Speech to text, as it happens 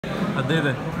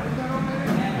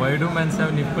Why do men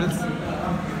have nipples?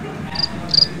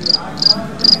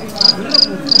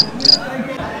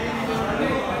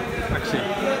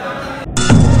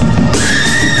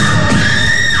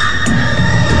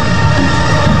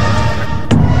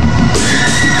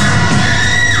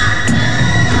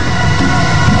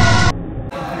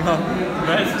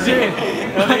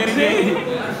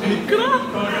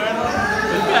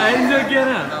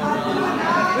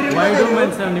 Why do men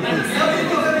have nipples?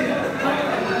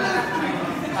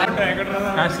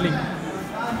 Ashley,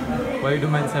 why do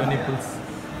men have nipples?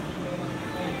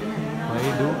 Why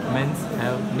do men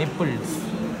have nipples?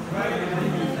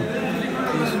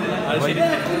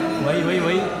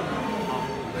 Why?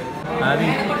 Avi,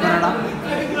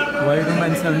 why do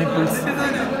men have nipples?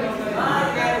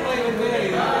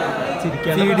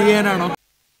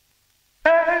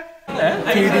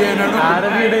 CDN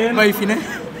wifine.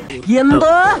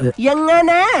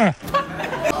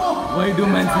 Why do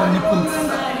men have nipples?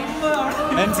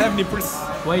 Men have nipples.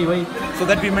 Why? So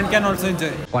that women can also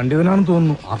enjoy. Why do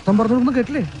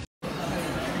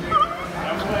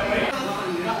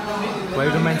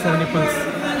men have nipples?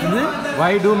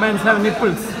 Why do men have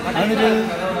nipples?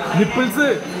 Nipples?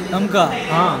 Namka.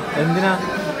 Endina?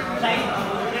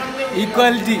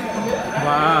 Equality.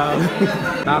 Wow.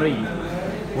 Sorry.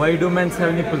 Why do men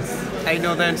have nipples? I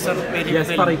know the answer very well. Yes,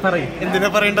 parry.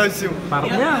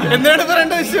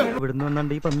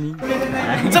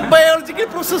 It's a biological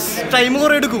process. Time or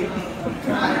eduku.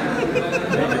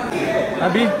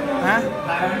 Abhi,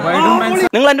 why do men?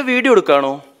 നിങ്ങൾ എൻ്റെ video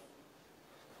എടുക്കാണോ?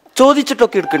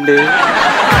 ചോദിച്ചിട്ടൊക്കെ എടുക്കണ്ടേ?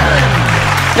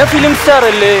 ഞാൻ film star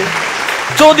അല്ലേ?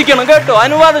 ചോദിക്കണം കേട്ടോ,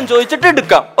 അനുവാദം ചോദിച്ചിട്ട്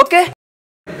എടുക്കാം. Okay?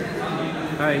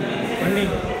 Hi.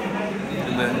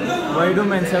 Why do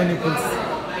men have nipples?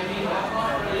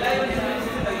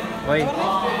 Why?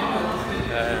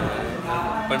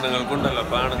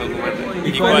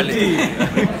 Equality.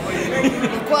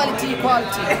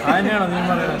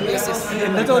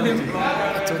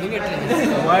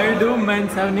 Why do men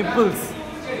have nipples?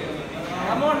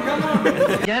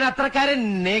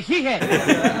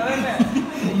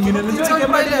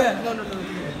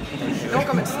 No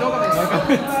comments.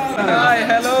 Hi,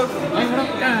 hello.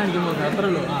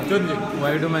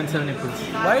 Why do men have nipples?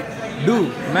 Why do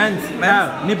men have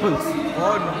nipples?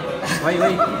 Oh no. Why?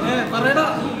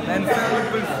 Men have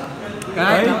nipples.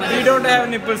 We don't have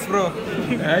nipples, bro.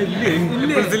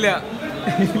 Nipples illa.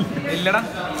 Illada.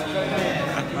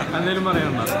 Andelu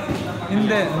parayanda.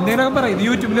 Indera parayi.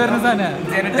 YouTube il varna sana.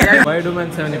 Why do men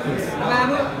have nipples?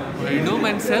 Why do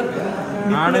men have?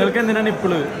 ആണുങ്ങൾക്ക് എന്തിനാ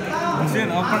nipple?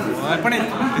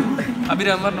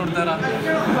 അഭിരാമർ നോട്ടാ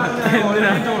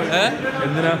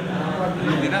എന്തിനാ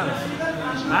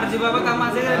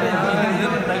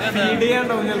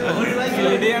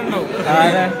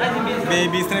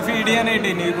ബേബീസിനെ feed ചെയ്യാനായിട്ട്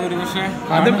ഇനിയിപ്പോ ഒരു പക്ഷേ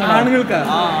ആണുങ്ങൾക്ക്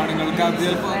അത്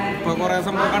ചിലപ്പോ ഇപ്പൊ കൊറേ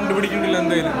സംഭവം കണ്ടുപിടിക്കണ്ടില്ല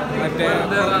എന്തായാലും മറ്റേ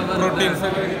പ്രോട്ടീൻസ്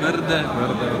വെറുതെ.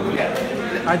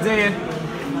 Ajay,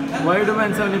 why do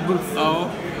men have nipples?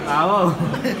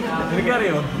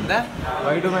 എനിക്കറിയോ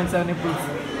why do men have nipples?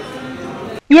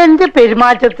 എന്റെ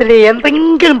പെരുമാറ്റത്തില്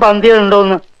എന്തെങ്കിലും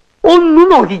പന്തികളുണ്ടോന്ന് ഒന്നും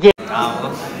നോക്കിക്കേ.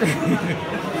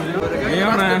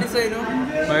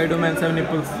 Why do men have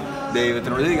nipples?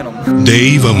 ദൈവത്തിനോട് ചോദിക്കണം.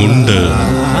 ദൈവമുണ്ട്.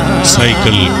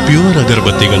 Cycle pure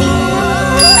അഗർബത്തികൾ.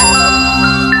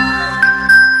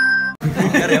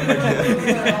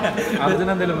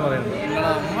 അർജുനെന്തെങ്കിലും പറയണോ?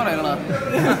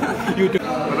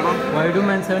 Why do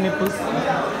men have nipples?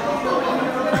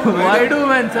 Why do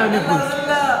men have nipples?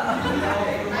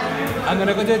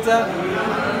 അങ്ങനെയൊക്കെ ചോദിച്ചാ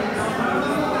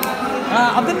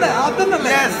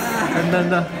അതന്നല്ലേ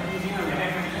എന്താ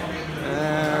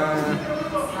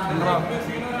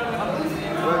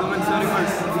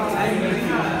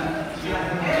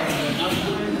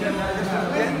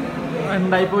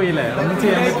ഉണ്ടായി പോയില്ലേ? ഒന്നും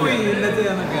ചെയ്യാൻ പറ്റില്ല.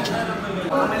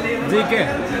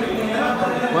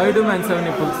 Why do men have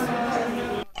nipples?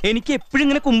 എനിക്ക് എപ്പോഴും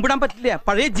ഇങ്ങനെ കുമ്പിടാൻ പറ്റില്ല.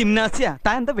 പഴയ ജിംനാസിയ.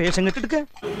 താൻ എന്താ വേഷം കെട്ടെടുക്ക?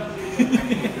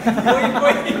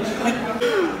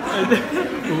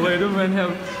 Why do men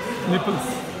have nipples?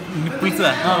 Nipples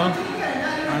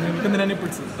നിങ്ങൾക്ക് എന്തിനാ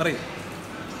നിപ്പിൾസ്?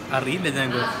 അറിയില്ല.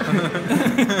 ഞങ്ങൾ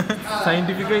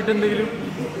സയന്റിഫിക് ആയിട്ട് എന്തെങ്കിലും?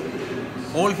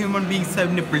 All human beings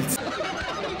have nipples.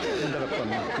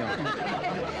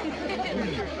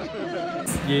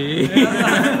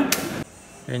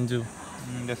 Enju.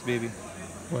 Yes, baby.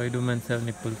 Why do men have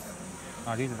nipples?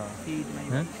 അറിയില്ല.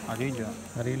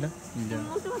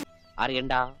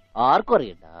 അറിയണ്ട, ആർക്കും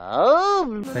അറിയണ്ട.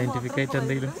 സയന്റിഫിക് ആയിട്ട്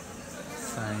എന്തെങ്കിലും?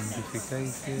 സയന്റിഫിക്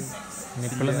ആയിട്ട്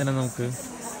നിപ്പിൾ എന്തിനാ നമുക്ക്?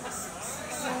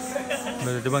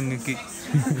 ഭംഗിക്ക്.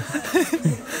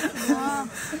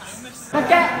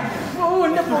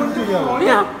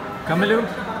 Kamalu,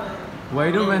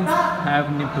 why do men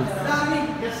have nipples?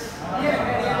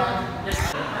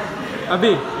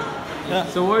 Abhi,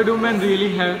 so why do men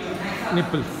really have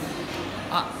nipples?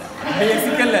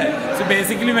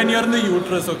 Basically, when you're in the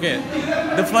uterus, okay,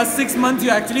 the first 6 months you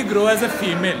actually grow as a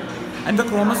female, and the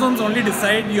chromosomes only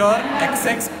decide your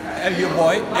XX, your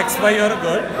boy, XY, you're a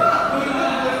girl.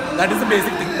 That is the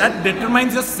basic thing. That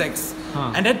determines your sex.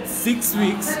 And at 6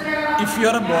 weeks, if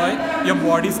you're a boy, your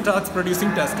body starts producing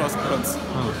testosterone.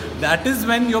 That is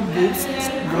when your boobs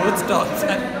growth starts,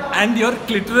 and your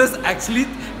clitoris actually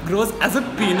grows as a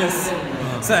penis.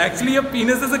 So actually, your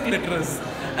penis is a clitoris.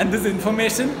 And this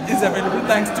information is available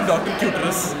thanks to Dr.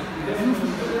 Clitoris.